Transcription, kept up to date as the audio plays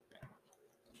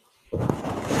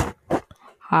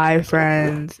Hi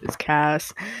friends, it's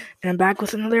Cass, and I'm back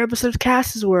with another episode of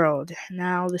Cass's World.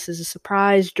 Now, this is a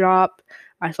surprise drop.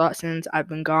 I thought since I've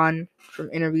been gone from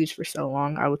interviews for so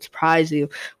long, I would surprise you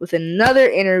with another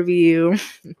interview.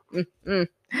 And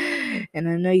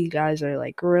I know you guys are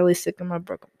like really sick of my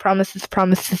broken promises,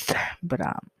 but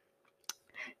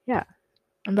yeah,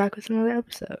 I'm back with another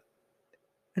episode,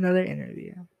 another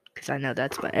interview. Because I know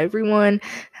that's what everyone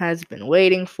has been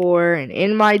waiting for and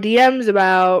in my DMs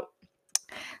about.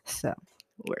 So,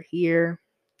 we're here.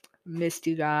 Missed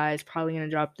you guys. Probably gonna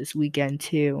drop this weekend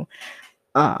too.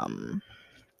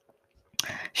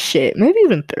 Shit, maybe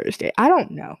even Thursday. I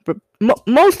don't know, but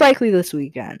most likely this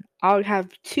weekend. I'll have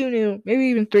 2 new, maybe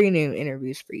even 3 new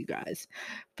interviews for you guys.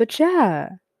 But yeah,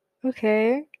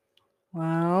 okay.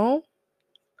 Well,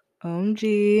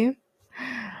 OMG,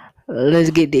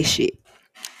 let's get this shit.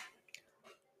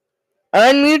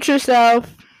 Unmute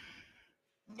yourself.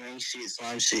 Gang shit,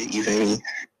 slime shit, you feel me?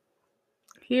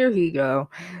 Here we go.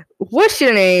 What's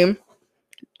your name?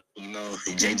 You know,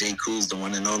 JJcous, the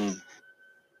one and only.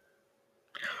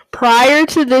 Prior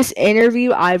to this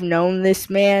interview, I've known this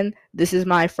man. This is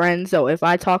my friend, so if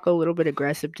I talk a little bit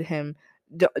aggressive to him,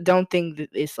 don't think that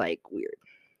it's like weird.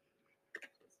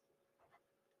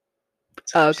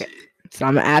 Okay, so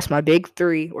I'm gonna ask my big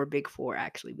 3 or big 4,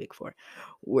 actually big 4.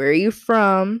 Where are you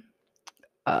from?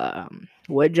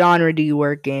 What genre do you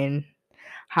work in?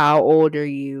 How old are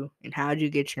you? And how'd you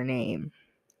get your name?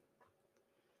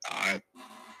 Alright.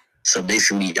 So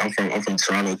basically, I'm from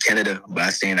Toronto, Canada, but I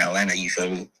stay in Atlanta. You feel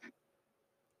me?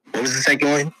 What was the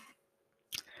second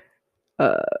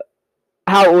one?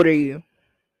 How old are you?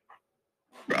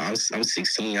 Bro, I'm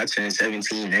 16. I turn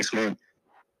 17 next month.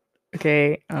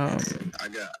 Okay. I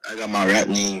got my rap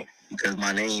name because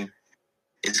my name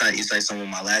it's like some of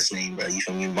my last name, bro. You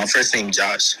feel me? My first name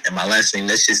Josh, and my last name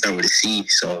let's just start with a C.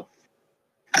 So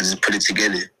I just put it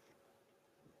together.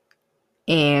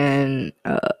 And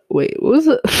wait, what was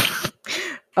it?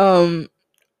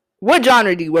 What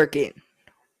genre do you work in?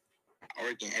 I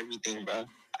work in everything, bro.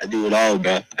 I do it all,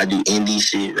 bro. I do indie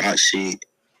shit, rock shit.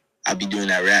 I be doing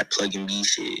that rap, plug and B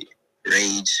shit,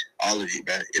 rage, all of it,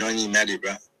 bro. It don't even matter,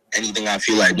 bro. Anything I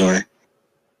feel like doing.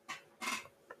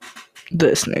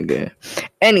 This nigga.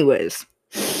 Anyways.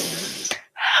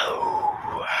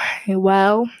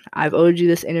 Well, I've owed you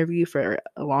this interview for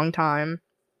a long time.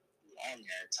 Long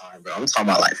time, bro. I'm talking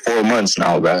about like 4 months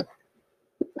now, bro.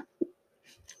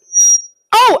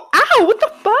 Oh, ow, what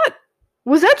the fuck?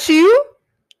 Was that you?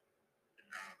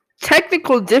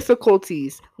 Technical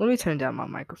difficulties. Let me turn down my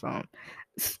microphone.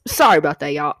 Sorry about that,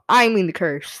 y'all. I didn't mean to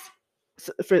curse.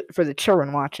 For the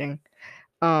children watching.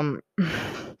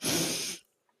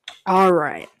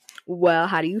 Alright. Well,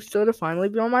 how do you feel to finally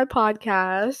be on my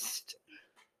podcast?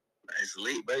 It's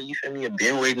late, bro. You feel me? I've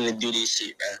been waiting to do this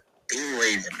shit, bro. Been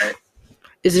waiting, bro.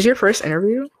 Is this your first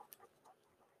interview?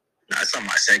 Nah, it's not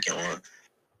my second one.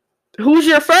 Who's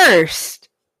your first?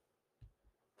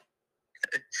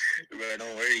 Bro,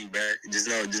 don't worry, bro. Just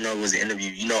know it was an interview.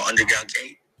 You know Underground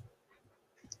K?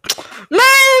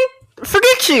 Man,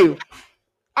 forget you.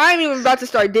 I ain't even about to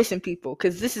start dissing people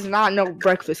because this is not no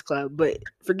Breakfast Club, but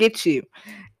forget you.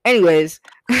 Anyways,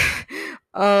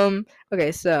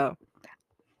 okay, so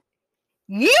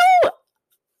you,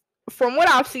 from what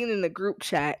I've seen in the group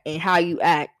chat and how you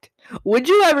act, would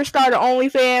you ever start an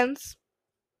Onlyfans?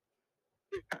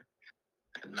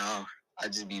 No, I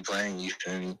just be playing, you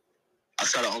feel me? I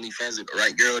started OnlyFans with the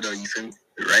right girl, though, you feel me?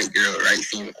 The right girl, right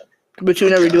female. But you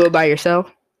never do it by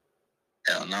yourself?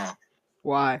 Hell no.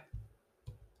 Why?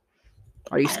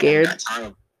 Are you scared? I don't got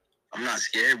time. I'm not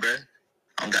scared, bro.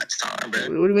 I don't got time, bro.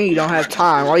 What do you mean you don't have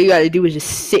time? All you gotta do is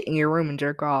just sit in your room and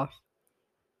jerk off.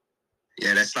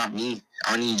 Yeah, that's not me.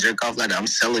 I don't even jerk off like that. I'm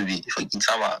celibate. What you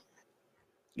talking about?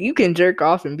 You can jerk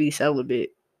off and be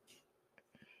celibate.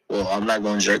 Well, I'm not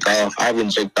gonna jerk off. I haven't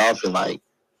jerked off in like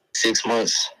 6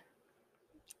 months.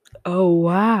 Oh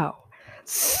wow!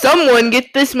 Someone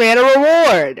get this man a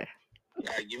reward.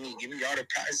 Nah, give me all the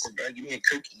prizes, bro. Give me a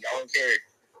cookie. I don't care.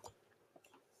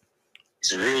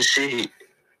 It's real shit.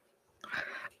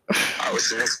 Alright,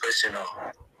 what's the next question,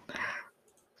 though?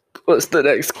 What's the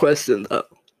next question, though?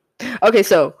 Okay,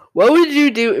 so what would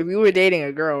you do if you were dating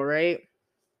a girl, right?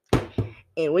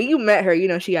 And when you met her, you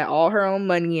know, she got all her own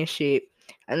money and shit.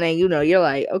 And then, you know, you're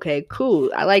like, okay,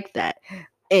 cool. I like that.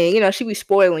 And, you know, she be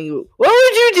spoiling you. What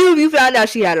would you do if you found out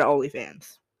she had an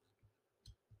OnlyFans?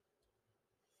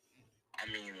 I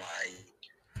mean, like,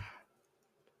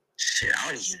 shit, I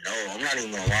don't even know. I'm not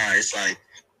even gonna lie. It's like,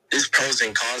 there's pros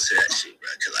and cons to that shit, bro.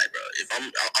 Cause like, bro, if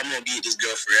I'm gonna be with this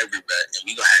girl forever, bro, and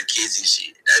we gonna have kids and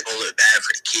shit, that's gonna look bad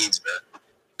for the kids, bro.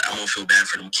 I'm don't feel bad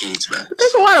for them kids, bro.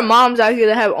 There's a lot of moms out here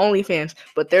that have OnlyFans,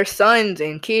 but their sons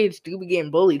and kids do be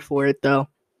getting bullied for it, though.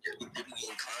 They be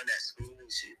getting clowned at school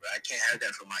and shit, bro. I can't have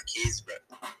that for my kids, bro.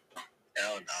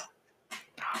 Hell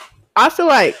no. I feel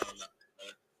like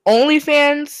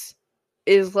OnlyFans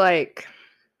is like...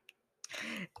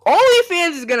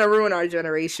 OnlyFans is gonna ruin our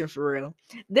generation for real.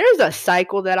 There's a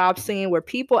cycle that I've seen where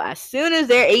people, as soon as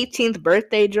their 18th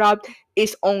birthday dropped,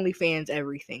 it's OnlyFans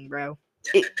everything, bro.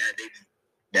 Yeah,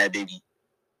 bad baby.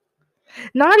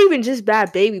 Not even just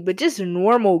bad baby, but just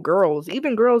normal girls,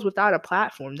 even girls without a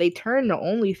platform, they turn to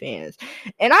OnlyFans.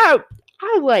 And I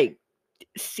like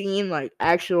seen like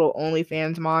actual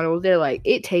OnlyFans models. They're like,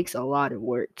 it takes a lot of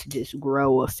work to just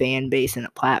grow a fan base and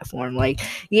a platform. Like,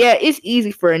 yeah, it's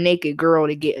easy for a naked girl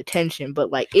to get attention,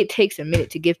 but like it takes a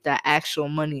minute to get that actual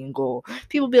money and goal.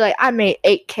 People be like, I made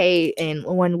 $8,000 in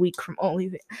 1 week from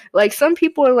OnlyFans. Like, some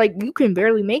people are like, you can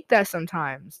barely make that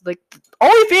sometimes. Like,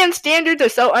 OnlyFans standards are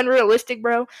so unrealistic,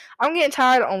 bro. I'm getting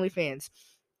tired of OnlyFans.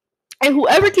 And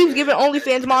whoever keeps giving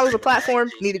OnlyFans models a platform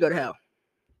need to go to hell.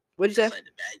 What'd you say?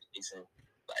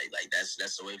 Like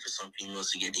that's the way for some females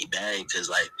to get their bag, because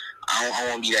like I don't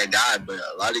want to be that guy, but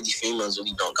a lot of these females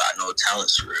really don't got no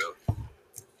talents for real.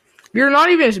 You're not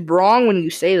even wrong when you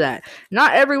say that.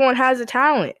 Not everyone has a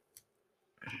talent.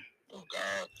 Oh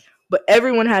God. But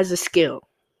everyone has a skill,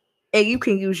 and you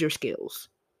can use your skills.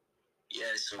 Yeah,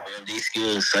 so if these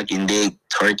skills sucking dick,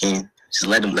 twerking, just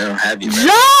let them have it.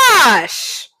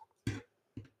 Josh!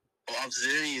 Oh, I'm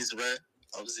serious, bro.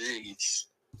 I'm serious.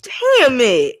 Damn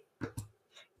it!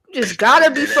 Just gotta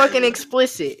be fucking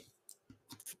explicit.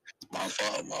 My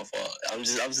fault. I'm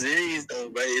serious though,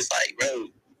 bro. It's like, bro,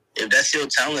 if that's your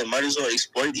talent, might as well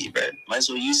exploit it, bro. Might as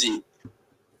well use it.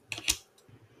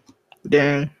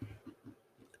 Dang.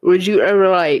 Would you ever,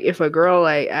 like, if a girl,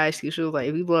 like, asked you, she was like,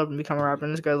 if you blow up and become a rapper,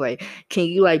 and this girl's like, can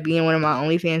you, like, be in one of my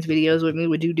OnlyFans videos with me?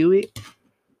 Would you do it?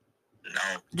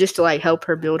 No. Just to, like, help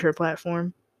her build her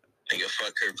platform? Nigga,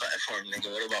 fuck her platform, nigga.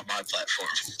 What about my platform?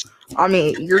 I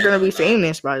mean, you're gonna be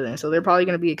famous by then, so they're probably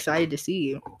gonna be excited to see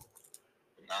you.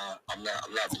 Nah, I'm not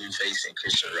Blueface and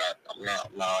Christian Rock. I'm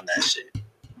not on that shit.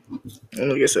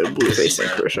 Like I said, Blueface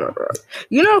and Christian Rock.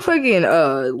 You know, fucking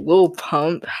Lil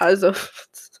Pump has a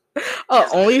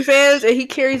OnlyFans, and he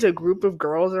carries a group of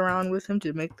girls around with him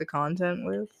to make the content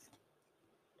with.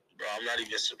 Bro, I'm not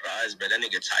even surprised, but that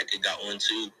nigga Tyka got one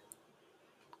too.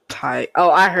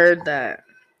 Oh, I heard that.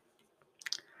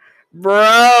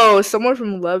 Bro, someone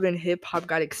from Love and Hip Hop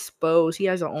got exposed. He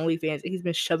has an OnlyFans. He's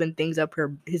been shoving things up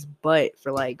his butt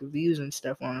for like views and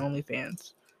stuff on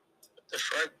OnlyFans. What the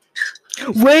fuck?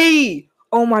 Wait!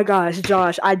 Oh my gosh,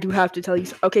 Josh, I do have to tell you.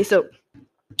 Okay, so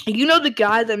you know the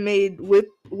guy that made Whip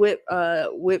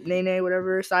Nene,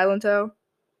 whatever, Silento? Oh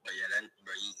yeah,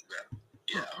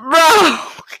 Yeah.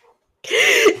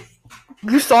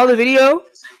 Bro! You saw the video?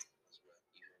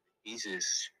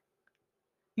 Jesus.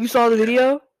 You saw the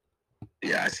video?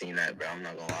 Yeah, I seen that, bro. I'm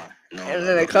not gonna lie. And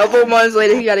then a couple months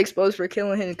later, he got exposed for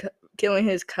killing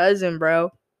his cousin,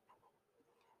 bro.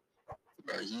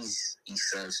 Bro, he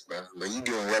sucks, bro. But he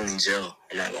doing well in jail.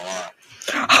 I'm not gonna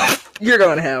lie. You're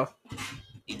going to hell.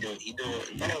 He doing.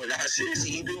 No, not seriously.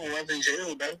 He doing well in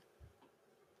jail, bro.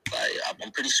 Like,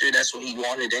 I'm pretty sure that's what he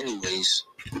wanted, anyways.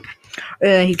 And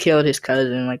then he killed his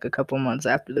cousin like a couple months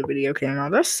after the video came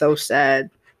out. That's so sad.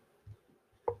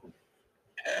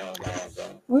 Hell no,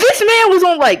 bro. This man was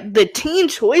on like the Teen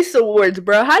Choice Awards,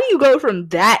 bro. How do you go from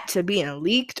that to being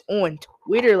leaked on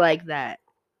Twitter like that?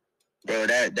 Bro,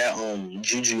 that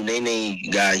Juju Nene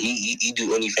guy, he do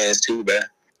OnlyFans too, bro.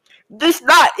 This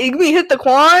not. You mean hit the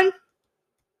Quan?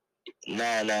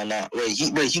 Nah. Wait,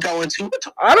 he got one too?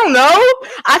 I don't know.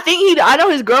 I know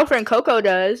his girlfriend Coco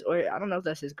does, or I don't know if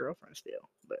that's his girlfriend still,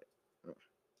 but.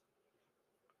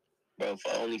 Bro, for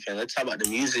OnlyFans, let's talk about the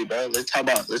music, bro. Let's talk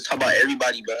about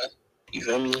everybody, bro. You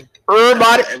feel me?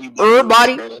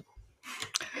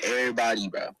 Everybody,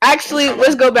 bro. Actually,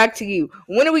 let's go back to you.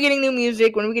 When are we getting new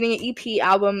music? When are we getting an EP,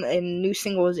 album, and new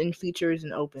singles and features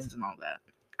and opens and all that?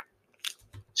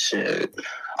 Shit,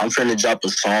 I'm finna drop a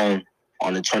song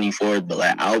on the 24th, but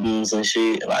like albums and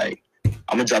shit, like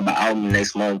I'm gonna drop an album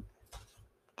next month.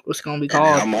 What's it gonna be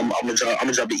called? I'm gonna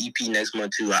drop an EP next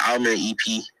month too. An album and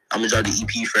EP. I'm gonna drop the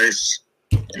EP first,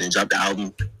 and then drop the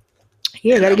album.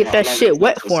 Yeah, gotta get that shit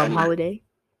wet for him, Holiday.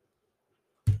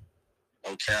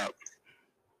 No cap.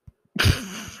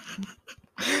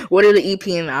 What are the EP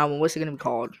and the album? What's it gonna be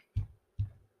called?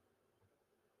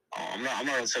 I'm not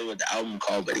gonna tell you what the album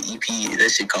called, but the EP, that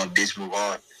shit called "Bitch Move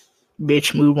On."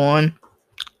 Bitch Move On.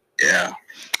 Yeah,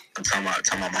 I'm talking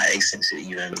about my ex and shit.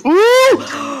 You know what I mean?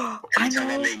 Ooh! Every time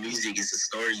I make music, it's a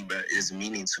story, but there's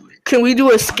meaning to it. Can we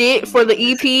do a skit for the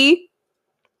EP? You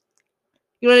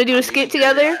want to do a skit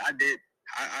together? I did.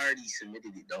 I already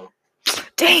submitted it though.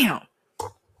 Damn. I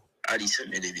already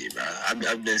submitted it, bro.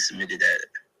 I've been submitted that.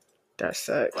 That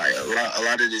sucks. Like a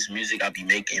lot of this music I be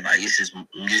making, like it's just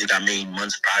music I made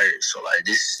months prior. So like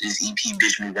this EP,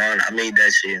 Bitch Move On, I made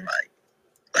that shit in like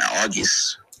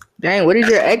August. Dang, what did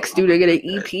your ex do to get an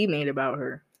EP made about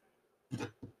her?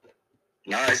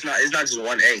 No, it's not just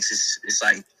one ex. It's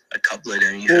like a couple of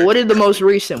them. Well, what did the most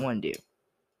recent one do?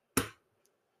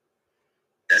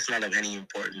 That's not of any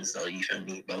importance, though. You feel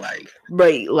me? But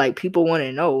like people want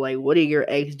to know, like, what did your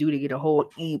ex do to get a whole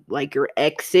EP? Like your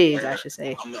exes, I should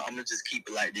say. I'm gonna just keep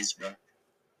it like this, bro.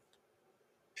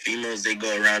 Females, they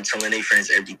go around telling their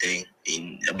friends everything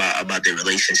about their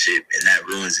relationship, and that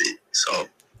ruins it. So,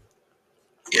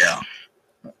 yeah.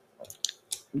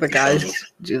 But guys,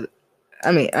 just,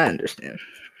 I mean, I understand.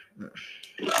 No.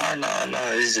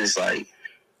 It's just like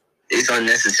it's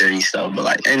unnecessary stuff. But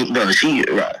like, and bro, it's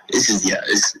just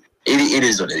it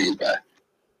is what it is, bro.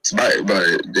 It's about, bro,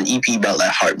 the EP about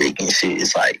like heartbreak and shit.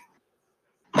 It's like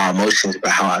my emotions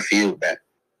about how I feel, bro.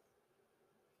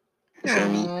 You feel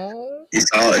me?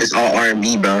 It's all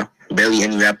R&B, bro. Barely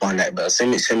any rap on that, bro.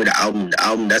 Send me the album. The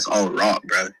album, that's all rock,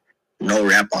 bro. No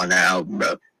rap on that album,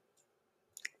 bro.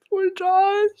 Poor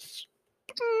Josh.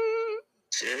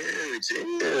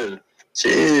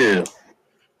 Chill.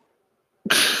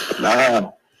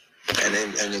 Nah. And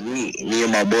then me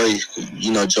and my boys,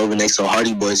 you know, JJcous,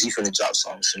 Hardy Boys, he finna drop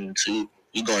something soon too.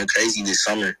 We going crazy this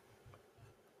summer.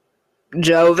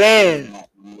 Joven.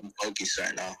 I'm focused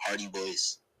right now. Hardy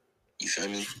Boys. You feel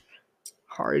me?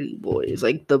 Hardy Boys,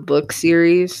 like the book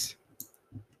series.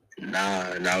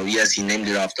 Nah. Yes, he named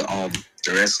it off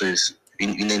the wrestlers. We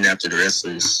named it after the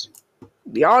wrestlers.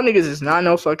 Y'all niggas is not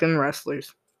no fucking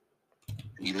wrestlers.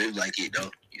 We live like it though.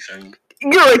 You feel me?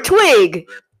 You're a twig.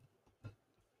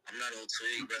 I'm not no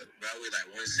twig, bro. I weigh like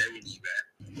 170,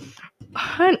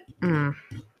 bro.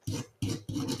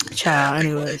 Child,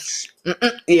 anyways.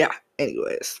 Yeah,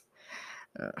 anyways.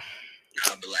 But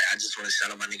like, I just want to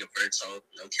shout out my nigga Verto.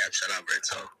 No cap, shout out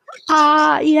Verto.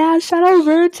 Yeah, shout out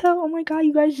Verto. Oh my god,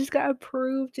 you guys just got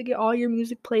approved to get all your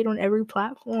music played on every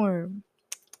platform.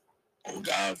 Oh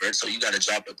god, Verto, you gotta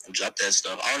drop that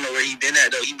stuff. I don't know where he been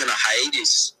at though. He been a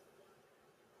hiatus.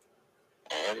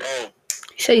 I don't know.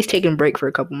 He said he's taking a break for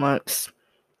a couple months.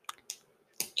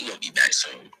 He gonna be back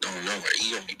soon. Don't know where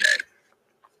he gonna be back.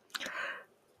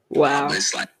 Wow. But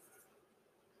it's like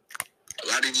a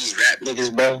lot of these rap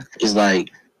niggas, bro, is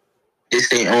like it's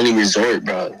their only resort,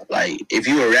 bro. Like if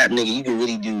you a rap nigga, you can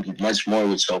really do much more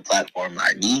with your platform.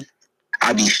 Like me,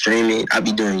 I be streaming, I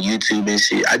be doing YouTube and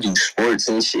shit. I do sports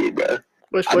and shit, bro.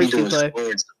 What sports do you play?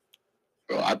 Sports.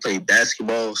 Bro, I play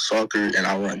basketball, soccer, and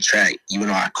I run track. Even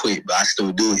though I quit, but I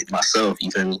still do it myself. You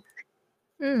feel me?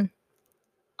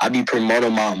 I be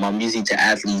promoting my music to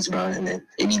athletes, bro, and then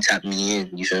they be tapping me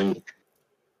in. You feel me?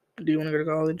 Do you want to go to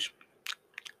college?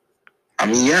 I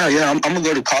mean, yeah. I'm gonna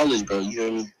go to college, bro. You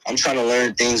feel me? I'm trying to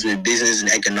learn things with business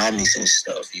and economics and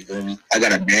stuff. You feel me? I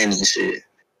got a brand and shit,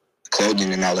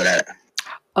 clothing and all of that.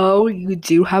 Oh, you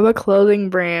do have a clothing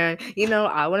brand. You know,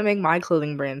 I want to make my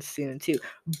clothing brand soon too.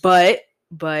 But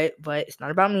it's not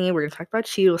about me. We're gonna talk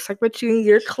about you. Let's talk about you and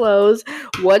your clothes.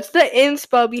 What's the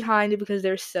inspo behind it? Because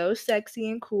they're so sexy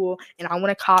and cool, and I want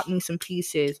to cop me some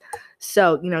pieces.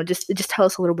 So, you know, just tell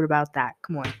us a little bit about that.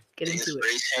 Come on, get into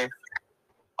it.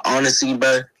 Honestly,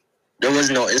 bro, there was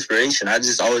no inspiration. I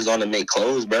just always wanted to make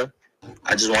clothes, bro.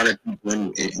 I just wanted to put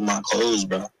in my clothes,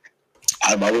 bro.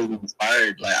 I was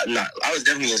inspired. Like I was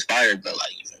definitely inspired, but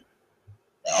like even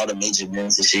all the major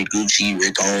brands and shit, Gucci,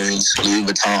 Rick Owens, Louis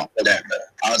Vuitton, all that, bro.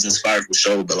 I was inspired for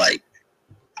sure, but like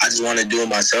I just want to do it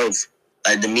myself.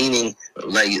 Like the meaning,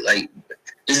 like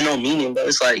there's no meaning, but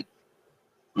it's like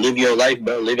live your life,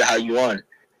 bro. Live it how you want.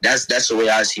 That's the way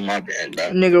I see my brand, bro.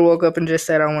 Nigga woke up and just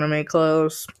said, I want to make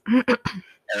clothes. Hell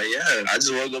yeah, I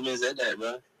just woke up and said that,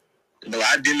 bro. But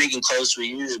I've been making clothes for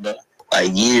years, bro. Like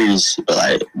years, but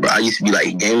like, bro, I used to be like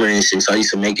a gamer and shit, so I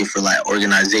used to make it for like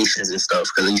organizations and stuff,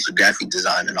 because I used to graphic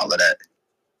design and all of that.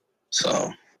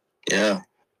 So, yeah.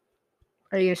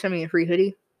 Are you gonna send me a free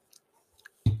hoodie?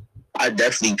 I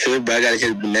definitely could, but I gotta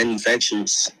hit the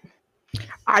manufacturers.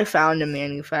 I found a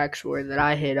manufacturer that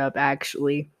I hit up,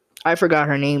 actually. I forgot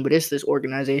her name, but it's this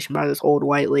organization by this old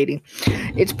white lady.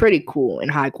 It's pretty cool and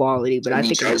high quality, but I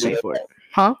think I'm gonna pay for it.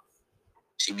 Huh?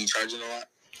 She be charging a lot?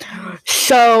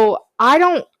 So I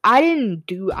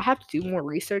have to do more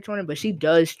research on it, but she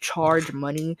does charge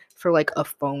money for like a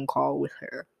phone call with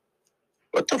her.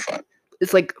 What the fuck?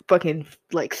 It's like fucking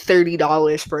like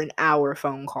 $30 for an hour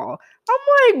phone call.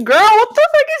 I'm like, girl, what the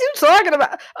fuck is you talking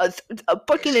about? A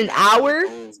fucking an hour?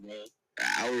 An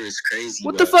hour is crazy.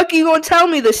 What the fuck are you gonna tell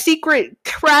me? The secret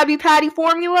Krabby Patty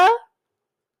formula?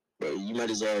 Bro, you might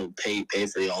as well pay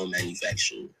for your own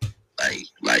manufacturing.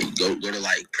 Like go to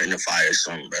like Printify or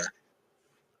something, bro.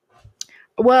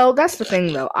 Well, that's the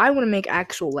thing though. I want to make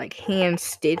actual like hand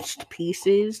stitched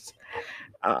pieces.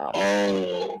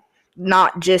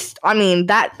 Not just. I mean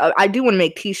that I do want to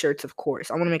make t-shirts, of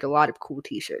course. I want to make a lot of cool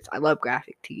t-shirts. I love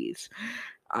graphic tees.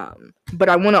 But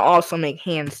I want to also make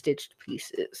hand stitched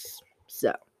pieces.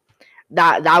 So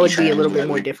that would be a little bit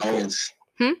more difficult.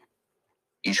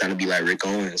 You trying to be like Rick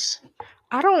Owens?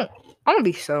 I'm gonna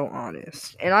be so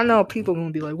honest, and I know people are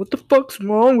gonna be like, "What the fuck's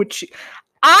wrong with you?"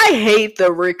 I hate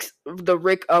the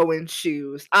Rick Owens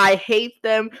shoes. I hate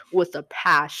them with a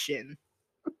passion.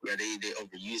 Yeah, they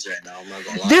overused right now. I'm not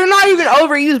gonna lie. They're not even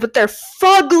overused, but they're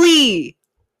fugly.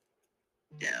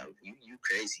 Yeah, you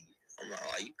crazy. I'm not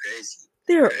like you crazy.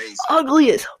 They're crazy.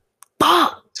 Ugly as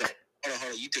fuck. So,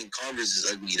 hold on. You think Converse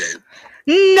is ugly then?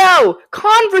 No,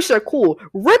 Converse are cool.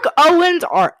 Rick Owens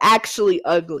are actually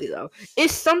ugly though.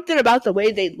 It's something about the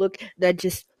way they look that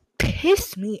just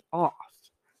piss me off.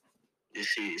 This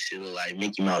shit look like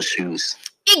Mickey Mouse shoes.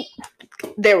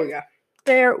 There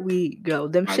we go.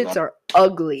 Them shits are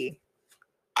ugly.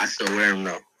 I still wear them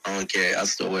though. I don't care. I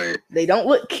still wear it. They don't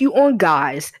look cute on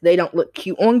guys. They don't look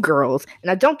cute on girls,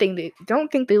 and I don't think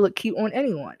they look cute on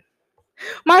anyone.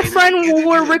 My friend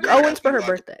wore Rick Owens for her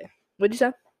birthday. What'd you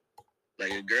say?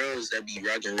 Like the girls that be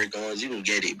rocking Rick Owens, you can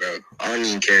get it, bro. I don't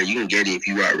even care. You can get it if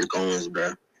you rock Rick Owens,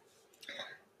 bro.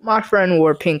 My friend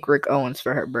wore pink Rick Owens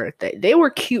for her birthday. They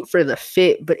were cute for the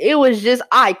fit, but it was just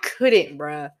I couldn't,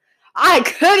 bro. I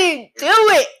couldn't do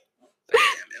it.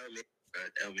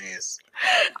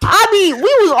 I mean, we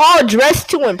was all dressed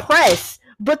to impress,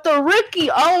 but the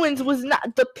Ricky Owens was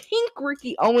not. The pink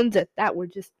Ricky Owens at that were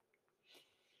just.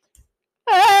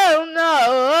 Oh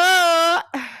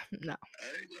no, no.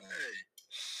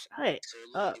 Shut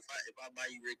up. If I buy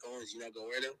you Rick Owens, you not gonna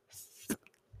wear them?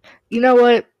 You know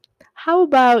what? How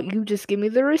about you just give me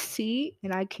the receipt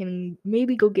and I can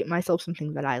maybe go get myself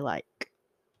something that I like.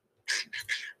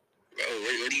 Bro,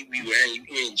 what do you be wearing? You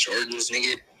be wearing Jordans,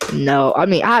 nigga? No, I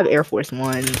mean, I have Air Force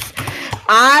Ones.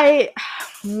 I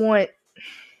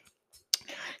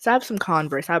have some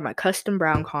Converse. I have my custom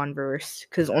brown Converse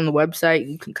because on the website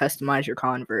you can customize your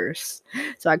Converse.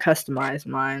 So I customized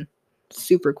mine.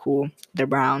 Super cool. They're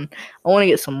brown. I want to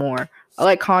get some more. I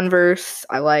like Converse.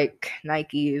 I like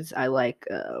Nikes. I like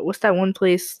what's that one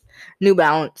place? New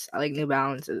Balance. I like New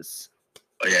Balances.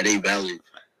 Oh yeah, they valid.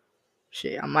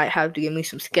 Shit, I might have to give me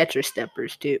some Skechers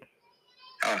steppers too.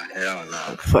 Oh hell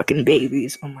no. Fucking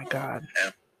babies. Oh my god.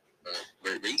 Yeah.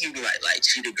 Bro, you give me like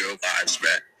cheetah girl vibes, bro.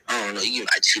 I don't know. You give me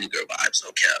like cheetah girl vibes,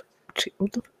 no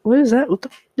cap. What is that? What the?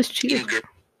 This cheetah girl,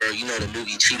 bro. You know the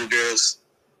movie Cheetah Girls?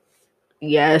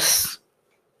 Yes.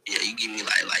 Yeah, you give me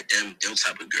like them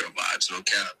type of girl vibes, no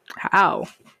cap. How?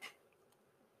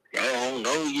 Bro, I don't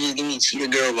know. You just give me cheetah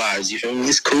girl vibes. You feel me?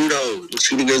 It's cool though. The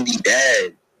cheetah girls be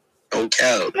bad. No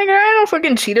cap. Nigga, I ain't no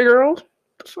fucking cheetah girl.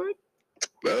 The fuck?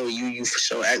 Bro, you for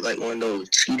sure act like one of those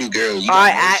cheetah girls.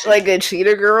 I act like a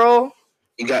cheetah girl.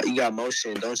 You got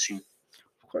motion, don't you?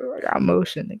 Of course, I got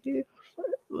motion, nigga.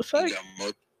 What fuck? You got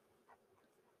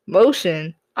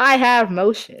motion. I have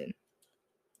motion.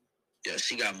 Yeah,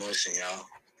 she got motion, y'all.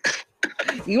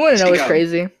 You want to know what's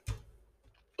crazy?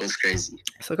 What's crazy?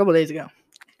 So a couple days ago,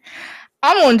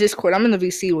 I'm on Discord. I'm in the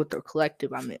VC with the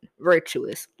collective I'm in.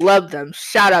 JJcous. Love them.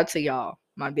 Shout out to y'all,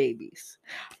 my babies.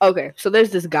 Okay, so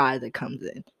there's this guy that comes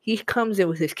in. He comes in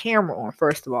with his camera on,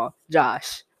 first of all.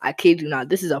 Josh, I kid you not.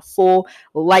 This is a full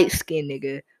light-skinned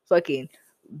nigga. Fucking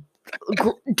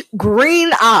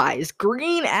green eyes.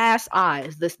 Green-ass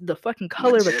eyes. The fucking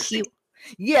color of a cute.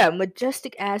 Yeah,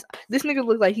 majestic ass. This nigga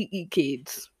look like he eat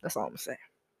kids. That's all I'm saying.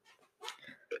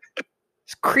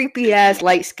 This creepy ass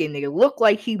light skinned nigga look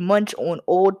like he munch on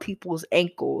old people's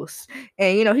ankles.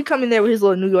 And you know, he come in there with his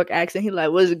little New York accent. He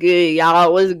like, what's good,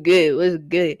 y'all? What's good? What's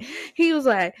good? He was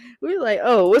like, we were like,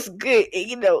 oh, what's good? And,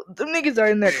 you know, them niggas are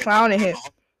in there clowning him.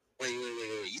 Wait.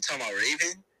 You talking about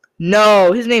Raven?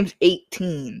 No, his name's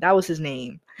 18. That was his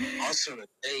name. Awesome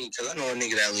thing, because I know a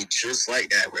nigga that look just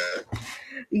like that, bro.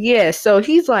 Yeah, so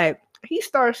he's like, he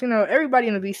starts, you know, everybody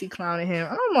in the VC clowning him.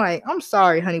 And I'm like, I'm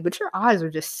sorry, honey, but your eyes are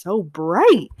just so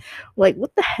bright. Like,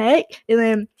 what the heck? And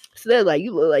then, so they're like,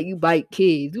 you look like you bite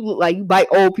kids. You look like you bite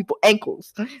old people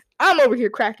ankles. I'm over here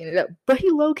cracking it up. But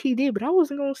he low-key did. But I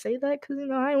wasn't going to say that because, you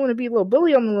know, I didn't want to be a little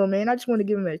bully on the little man. I just want to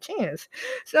give him a chance.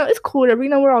 So it's cool, whatever. You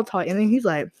know, we're all talking. And then he's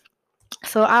like,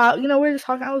 So we're just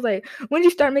talking. I was like, when did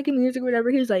you start making music or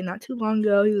whatever? He was like, not too long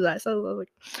ago. He was like, so I was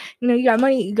like, you got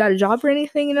money, you got a job or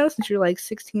anything, since you're like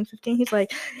 16, 15. He's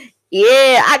like,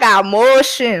 yeah, I got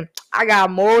motion,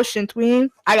 twin.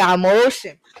 I got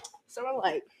motion. So I'm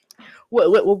like,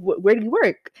 what where do you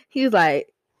work? He's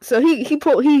like, so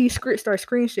he starts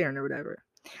screen sharing or whatever.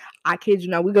 I kid you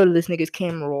not, we go to this nigga's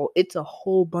camera roll. It's a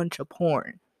whole bunch of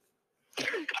porn.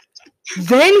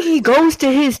 Then he goes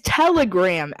to his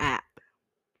Telegram app.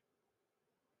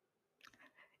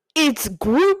 It's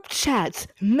group chats,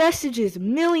 messages,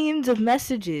 millions of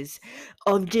messages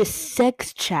of just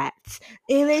sex chats.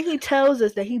 And then he tells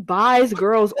us that he buys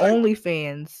girls'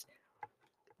 Onlyfans,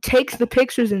 takes the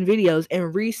pictures and videos,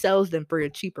 and resells them for a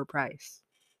cheaper price.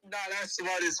 Nah, that's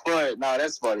smart as fuck.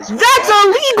 That's smart as fuck. That's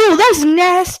illegal. That's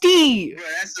nasty. Bro,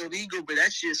 that's illegal, but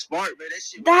that shit's smart, bro. That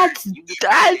shit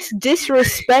that's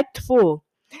disrespectful.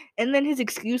 And then his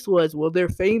excuse was, well, they're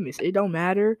famous. It don't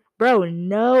matter. Bro,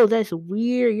 no, that's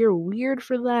weird. You're weird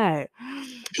for that.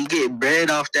 He get bread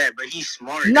off that, but he's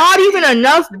smart. Not even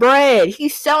enough bread.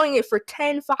 He's selling it for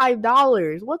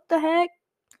 $5. What the heck?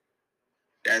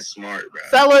 That's smart, bro.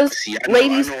 Fellas,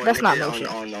 ladies, that's not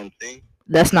motion.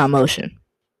 That's not motion.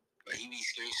 But he be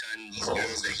screenshotting these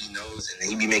girls that he knows, and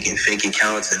he be making fake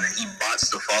accounts, and then he bots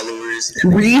the followers.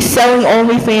 Reselling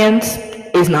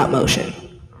OnlyFans is not motion.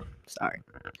 Sorry.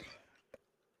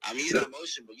 I mean, he's not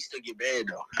motion, but you still get bread,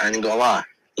 though. I ain't gonna lie.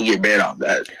 You get bread off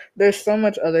that. There's so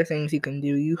much other things you can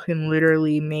do. You can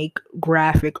literally make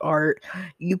graphic art.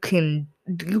 You can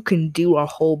do a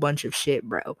whole bunch of shit,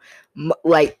 bro.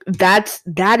 Like, that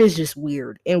is just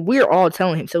weird. And we're all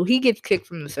telling him. So he gets kicked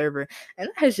from the server. And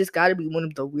that has just got to be one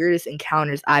of the weirdest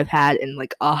encounters I've had in,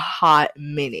 like, a hot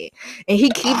minute. And he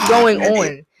keeps going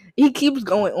on. He keeps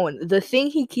going on. The thing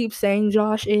he keeps saying,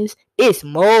 Josh, is it's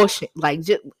motion. Like,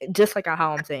 just like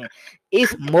how I'm saying.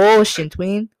 It's motion,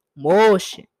 twin.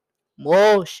 Motion.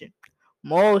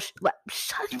 Like,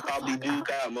 shut the fuck up. He probably do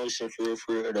got motion for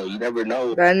real, though. You never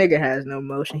know. That nigga has no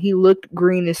motion. He looked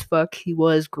green as fuck. He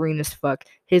was green as fuck.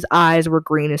 His eyes were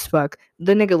green as fuck.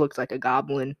 The nigga looks like a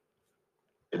goblin.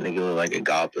 The nigga look like a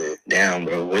goblin. Damn,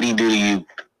 bro. What'd he do to you?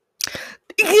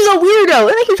 He's a weirdo. And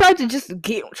then he tried to just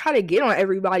try to get on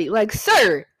everybody. Like,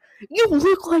 sir, you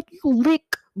look like you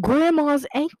lick grandma's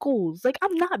ankles. Like,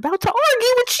 I'm not about to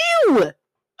argue with you.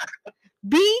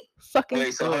 Be fucking.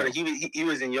 Wait, so hold on. He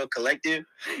was in your collective?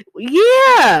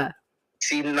 Yeah.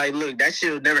 See, like, look, that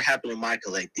shit would never happen in my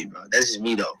collective, bro. That's just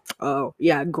me, though. Oh,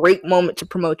 yeah. Great moment to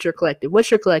promote your collective.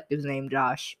 What's your collective's name,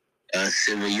 Josh?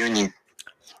 Civil Union.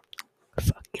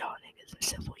 Fuck y'all niggas in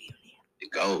Civil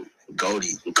Union.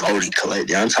 Goldie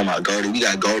collective. I'm talking about Goldie. We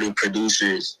got Goldie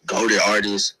producers, Goldie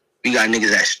artists. We got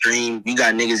niggas that stream. We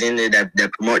got niggas in there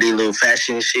that promote their little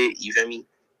fashion shit. You feel me?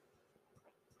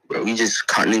 Bro, we just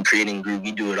content creating group.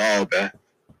 We do it all, bro.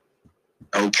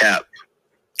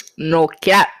 No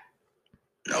cap.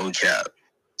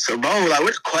 So, bro, like,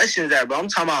 where's questions at, bro? I'm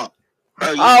talking about.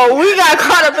 Bro, we got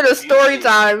caught up in a story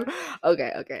time.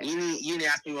 Okay. You didn't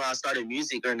ask me when I started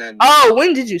music or nothing. Oh,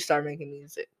 when did you start making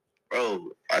music?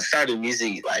 Bro, I started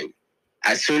music, like,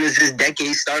 as soon as this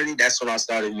decade started, that's when I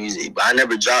started music. But I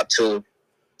never dropped till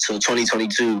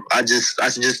 2022. I just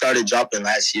started dropping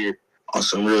last year on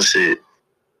some real shit.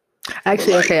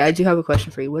 Actually, okay, I do have a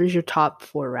question for you. What is your top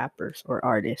 4 rappers or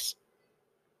artists?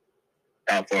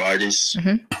 Top 4 artists?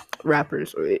 Mm-hmm.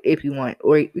 Rappers, or if you want,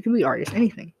 or it can be artists,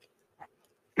 anything.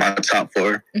 My top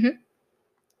 4? Mm-hmm.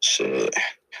 Shit.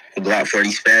 Glock 40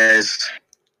 Spaz.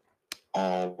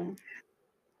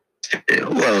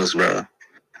 Who else, bro?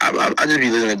 I just be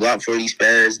listening to Glock 40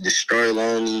 Spaz, Destroy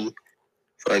Lonely,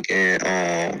 fucking,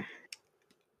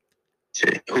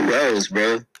 shit. Who else,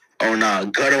 bro? Oh, nah,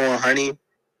 Gutter 100.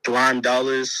 Lime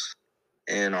Dollars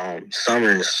and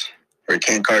Summers or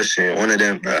Ken Carson, one of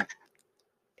them, bro.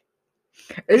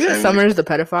 Isn't Summers the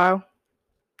pedophile?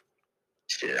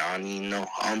 Shit, I don't even know.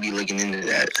 I don't be looking into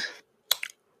that.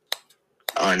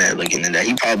 I'm not looking into that.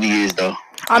 He probably is, though.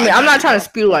 I mean, I'm not trying to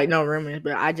spew like no rumors,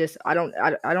 but I don't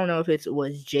know if it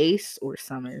was Jace or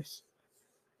Summers.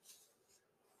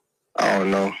 I don't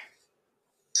know.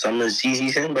 Summers,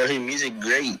 he's saying about his music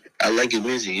great. I like his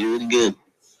music. He's really good.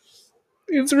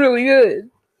 It's really good.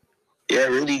 Yeah,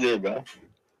 really good, bro.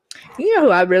 You know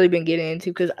who I've really been getting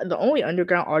into? Because the only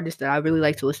underground artist that I really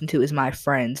like to listen to is my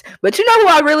friends. But you know who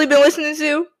I've really been listening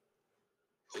to?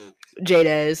 Who?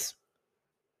 Jades.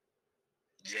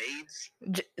 Jades?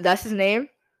 That's his name?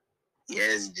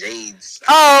 Yes, Jades.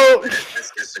 Oh!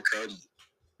 That's the Cody.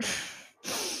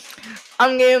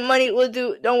 I'm getting money. We'll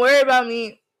do. Don't worry about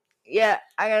me. Yeah,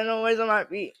 I got no words on my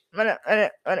feet. He's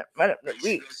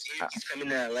coming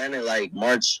to Atlanta like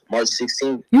March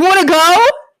 16th. You want to go?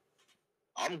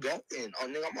 I'm going. Oh,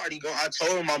 nigga, I'm already going. I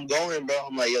told him I'm going, bro.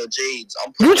 I'm like, yo, Jades,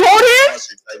 I'm. You told him?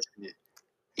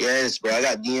 Yes, bro. I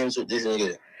got DMs with this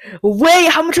nigga. Wait,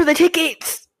 how much are the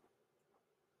tickets?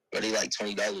 But they like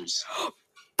 $20.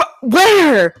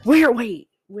 Where? Wait,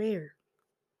 where?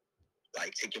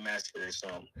 Like Ticketmaster or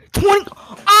something.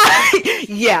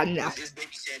 20. Yeah, no. This Baby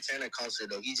Santana concert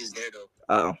though. He's just there though.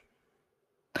 Oh.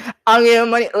 I'll give him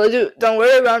money. Dude, don't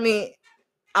worry about me.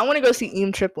 I want to go see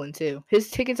Eam Triplin too. His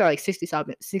tickets are like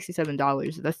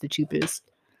 $67. That's the cheapest.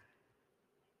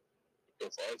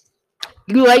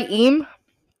 You like Eam?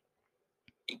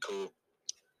 He cool.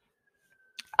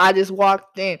 I just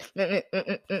walked in.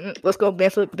 Let's go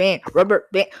band flip band rubber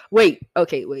band. Wait.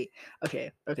 Okay. Wait.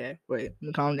 Wait. Let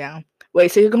me calm down.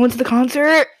 Wait. So you're going to the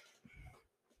concert?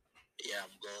 Yeah,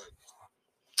 I'm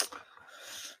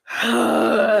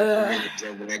going.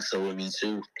 Joven EXO with me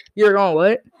too. You're going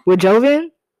what? With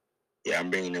Joven? Yeah,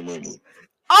 I'm bringing them with me.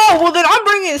 Oh, well then I'm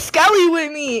bringing Skelly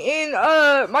with me and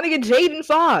my nigga Jaden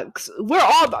Fox. We're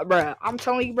all bruh. I'm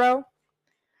telling you, bro.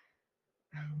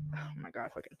 Oh my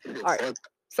god, fucking. Alright.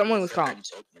 Someone was calling.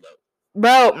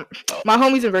 Bro, my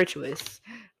homies are virtuous.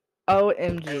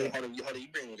 OMG. Hey, hold on, you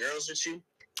bring girls with you?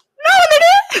 No,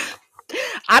 nigga.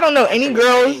 I don't know any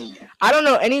girls. I don't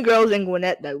know any girls in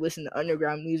Gwinnett that listen to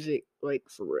underground music like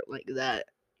for real, like that.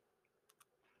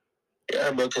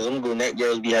 Yeah, bro, because them Gwinnett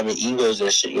girls be having egos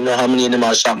and shit. You know how many of them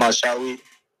I shot my shot with?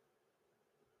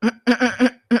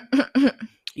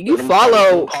 You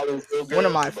follow one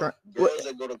of my friends. Girls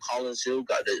that go to Collins Hill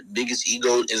got the biggest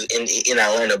ego is in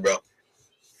Atlanta, bro.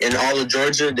 In all of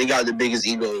Georgia, they got the biggest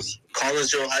egos.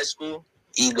 Collins Hill High School,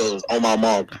 egos on my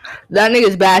mom. That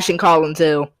nigga's bashing Collins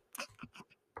Hill.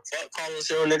 Fuck Collins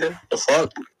Hill, nigga. The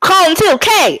fuck? Collins Hill,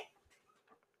 K!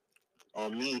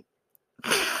 On me.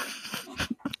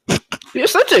 You're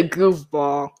such a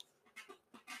goofball.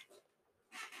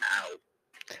 Ow.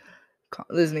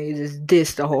 This nigga just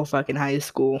dissed the whole fucking high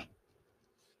school.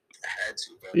 I had to,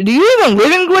 bro. Do you even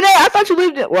live in Gwinnett? I thought you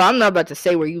lived in... Well, I'm not about to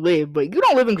say where you live, but you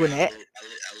don't live in Gwinnett. I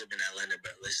live in Atlanta,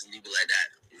 bro. Let's leave it like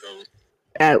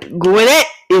that. You know? Gwinnett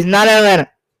is not Atlanta.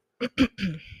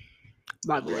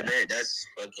 By the way. Gwinnett, that's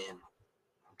fucking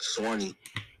Swanee.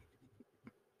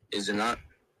 Is it not?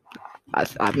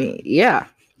 I mean, yeah.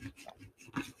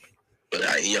 But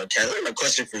yo, Kat, I have a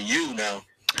question for you now.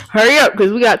 Hurry up,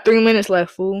 because we got 3 minutes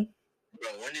left, fool.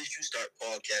 Bro, when did you start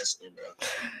podcasting, bro?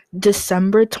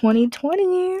 December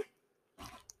 2020.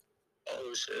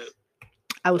 Oh, shit.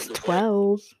 I was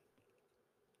 12.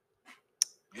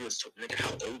 You was nigga,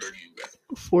 how old are you, bro?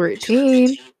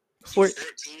 14. 14?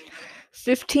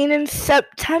 15 in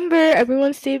September.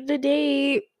 Everyone save the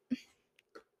date.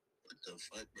 What the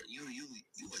fuck, bro? You a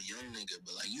young nigga,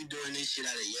 but like you doing this shit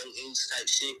at a young age type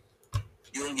shit.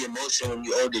 You don't get motion when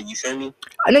you older, you feel me?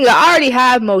 Nigga, I already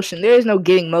have motion. There is no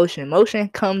getting motion. Motion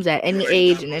comes at any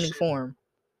age and any form.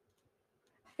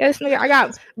 Yes, nigga, I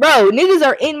got... Bro, niggas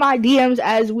are in my DMs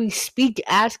as we speak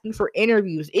asking for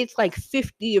interviews. It's like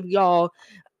 50 of y'all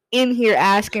in here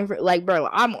asking for... Like, bro,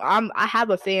 I have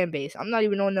a fan base. I'm not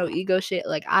even on no ego shit.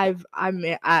 Like, I'm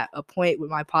at a point with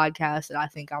my podcast that I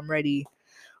think I'm ready.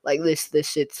 Like, this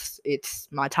shit's... It's...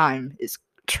 My time is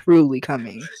truly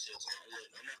coming.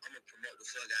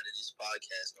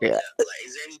 Podcast. Yeah. Like,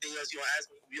 is there anything else you want to ask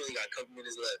me? We only got a couple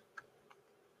minutes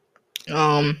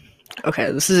left.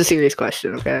 Okay, this is a serious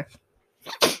question, okay?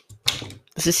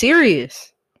 This is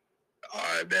serious.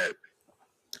 Alright, bet.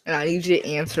 And I need you to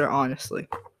answer honestly.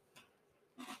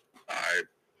 Alright.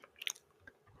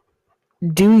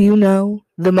 Do you know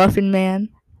the Muffin Man?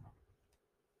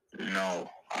 No,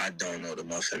 I don't know the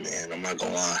Muffin Man. I'm not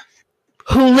gonna lie.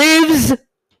 Who lives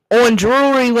on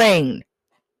Drury Lane?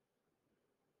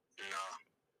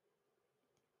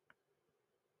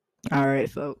 Alright,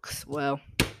 folks. Well.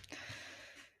 I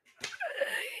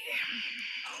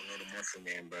don't know the Muffin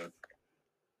Man, bro.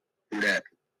 Who that?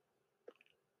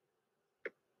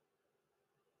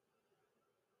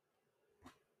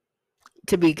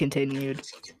 To be continued.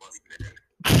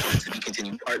 To be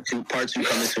continued. Part two coming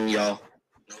soon, y'all.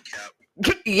 No cap.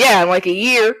 Yeah, in like a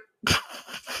year. Yeah,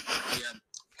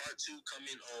 part 2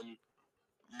 coming on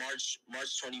March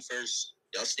 21st.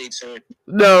 Y'all stay tuned.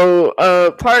 No,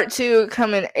 part 2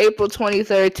 coming April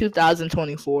 23rd,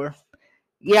 2024.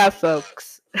 Yeah,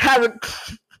 folks. Have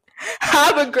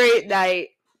a great night.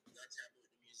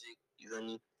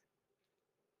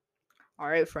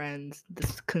 Alright, friends.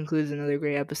 This concludes another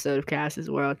great episode of Cass's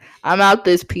World. I'm out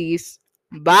this piece.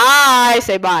 Bye.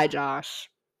 Say bye, Josh.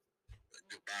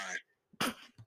 Goodbye.